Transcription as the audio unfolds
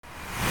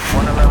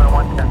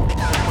You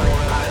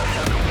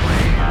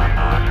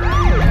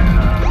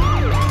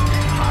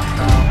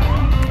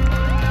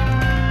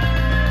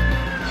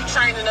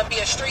training to be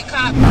a street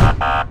cop?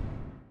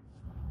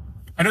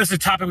 I know this is a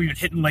topic we've been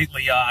hitting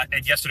lately,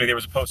 and yesterday there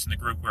was a post in the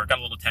group where it got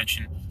a little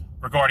attention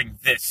regarding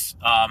this.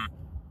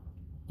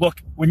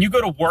 Look, when you go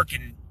to work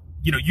and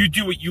you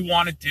do what you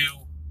want to do,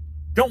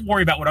 don't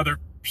worry about what other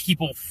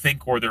people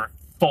think or their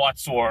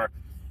thoughts or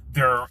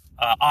their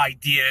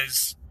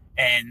ideas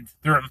and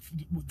their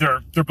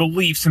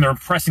beliefs, and they're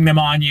impressing them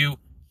on you.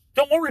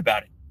 Don't worry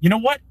about it. You know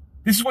what?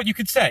 This is what you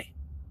could say.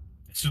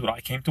 This is what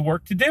I came to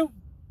work to do.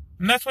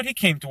 And that's what he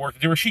came to work to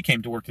do, or she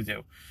came to work to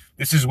do.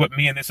 This is what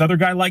me and this other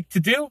guy like to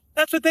do.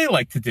 That's what they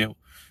like to do.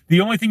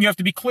 The only thing you have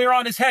to be clear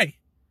on is, hey,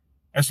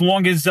 as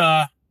long as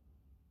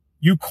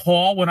you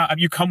call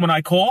you come when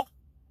I call,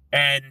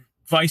 and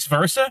vice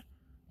versa,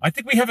 I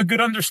think we have a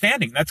good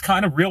understanding. That's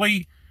kind of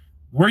really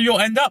where you'll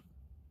end up.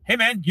 Hey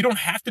man, you don't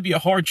have to be a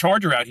hard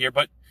charger out here,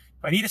 but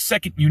if I need a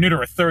second unit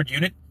or a third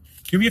unit,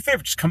 do me a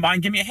favor, just come by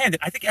and give me a hand.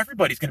 And I think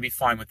everybody's going to be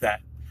fine with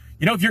that.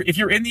 If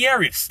you're in the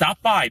area,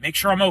 stop by, make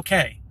sure I'm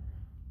okay.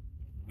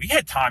 We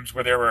had times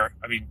where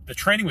the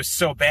training was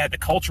so bad, the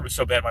culture was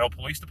so bad in my old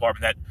police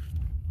department that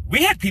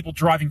we had people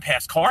driving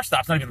past car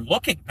stops, not even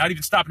looking, not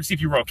even stopping to see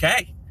if you were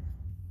okay.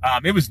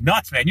 It was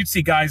nuts, man. You'd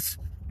see guys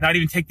not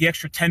even take the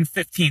extra 10,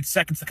 15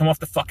 seconds to come off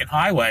the fucking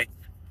highway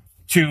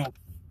to,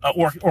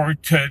 or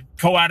to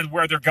go out of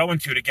where they're going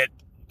to get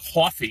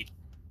coffee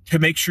to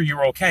make sure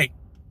you're okay.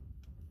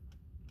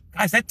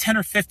 Guys, that 10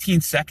 or 15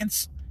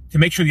 seconds to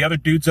make sure the other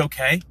dude's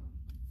okay,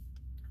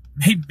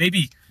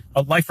 maybe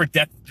a life or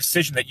death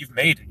decision that you've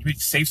made. You need to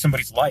save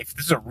somebody's life.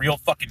 This is a real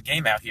fucking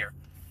game out here.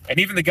 And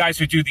even the guys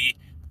who do the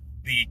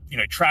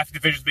traffic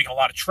divisions, making a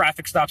lot of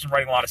traffic stops and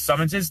writing a lot of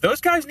summonses, those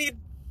guys need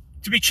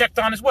to be checked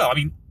on as well. I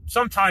mean,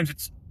 sometimes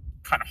it's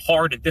kind of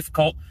hard and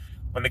difficult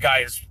when the guy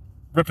is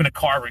ripping a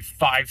car every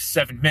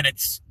 5-7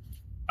 minutes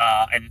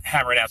and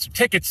hammering out some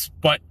tickets,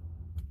 but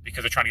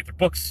because they're trying to get their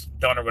books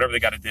done or whatever they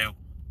got to do.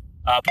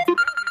 But the reality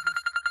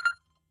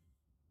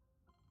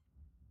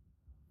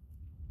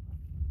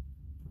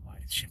is, why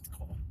did she have to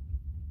call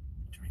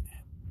during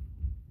that?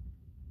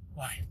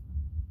 Why?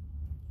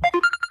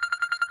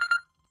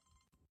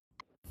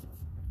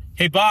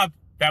 Hey, Bob,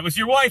 that was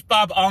your wife,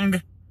 Bob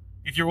Ung,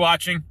 if you're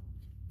watching.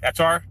 That's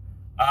our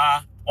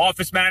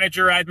office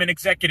manager, admin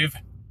executive,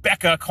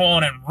 Becca,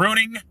 calling and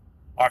ruining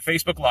our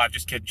Facebook Live.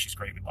 Just kidding. She's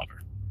great. We love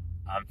her.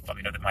 Let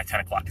me know that my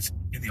 10 o'clock is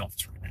in the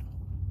office right now.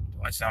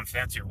 Do I sound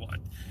fancy or what?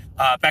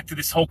 Back to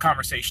this whole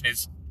conversation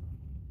is,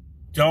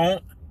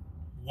 don't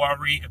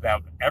worry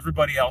about what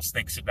everybody else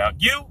thinks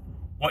about you,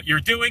 what you're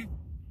doing.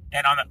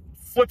 And on the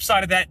flip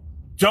side of that,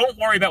 don't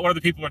worry about what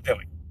other people are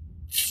doing.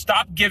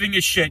 Stop giving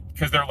a shit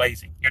because they're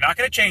lazy. You're not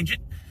going to change it.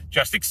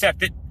 Just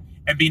accept it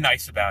and be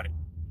nice about it.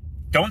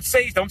 Don't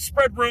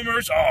spread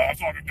rumors. Oh,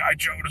 fucking guy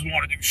Joe doesn't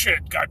want to do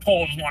shit. Guy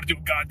Paul doesn't want to do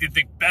it. God didn't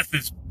think Beth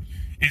is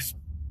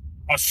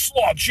a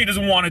slug. She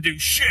doesn't want to do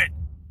shit.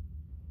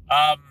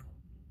 Yeah.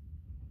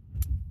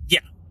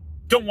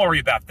 Don't worry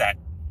about that.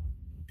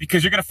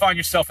 Because you're going to find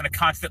yourself in a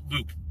constant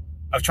loop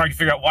of trying to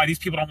figure out why these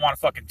people don't want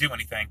to fucking do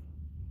anything.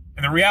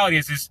 And the reality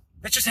is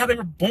that's just how they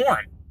were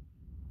born.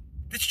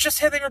 That's just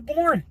how they were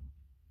born.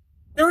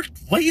 There are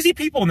lazy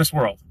people in this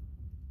world.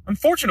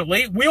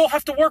 Unfortunately, we all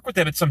have to work with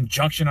them at some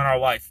junction in our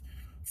life.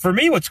 For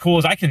me, what's cool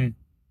is I can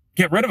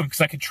get rid of them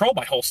because I control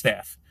my whole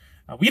staff.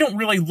 We don't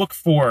really we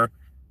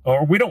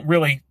don't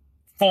really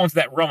fall into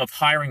that realm of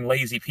hiring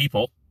lazy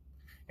people.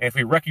 And if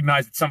we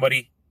recognize that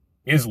somebody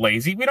is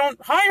lazy, we don't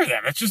hire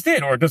them. That's just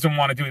it. Or doesn't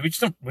want to do it.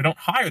 We don't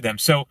hire them.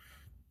 So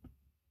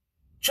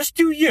just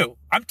do you.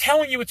 I'm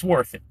telling you, it's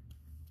worth it.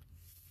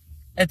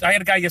 And I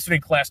had a guy yesterday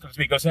in class come to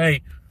me. He goes,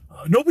 hey,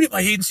 nobody at my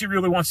agency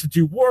really wants to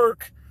do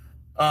work.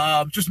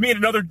 Just me and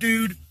another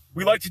dude.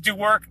 We like to do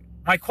work.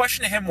 My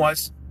question to him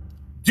was,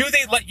 do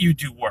they let you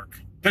do work?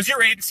 Does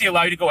your agency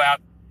allow you to go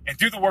out and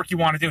do the work you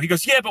want to do? He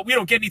goes, yeah, but we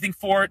don't get anything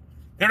for it.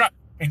 They're not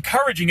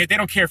encouraging it. They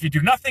don't care if you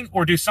do nothing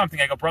or do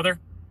something. I go, brother,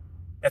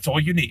 that's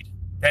all you need.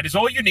 That is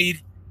all you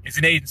need is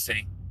an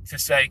agency to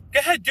say, go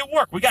ahead, do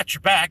work. We got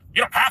your back.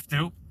 You don't have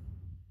to.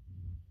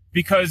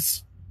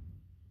 Because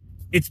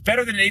it's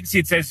better than an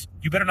agency that says,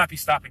 you better not be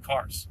stopping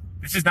cars.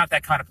 This is not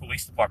that kind of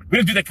police department. We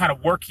don't do that kind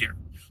of work here.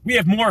 We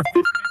have more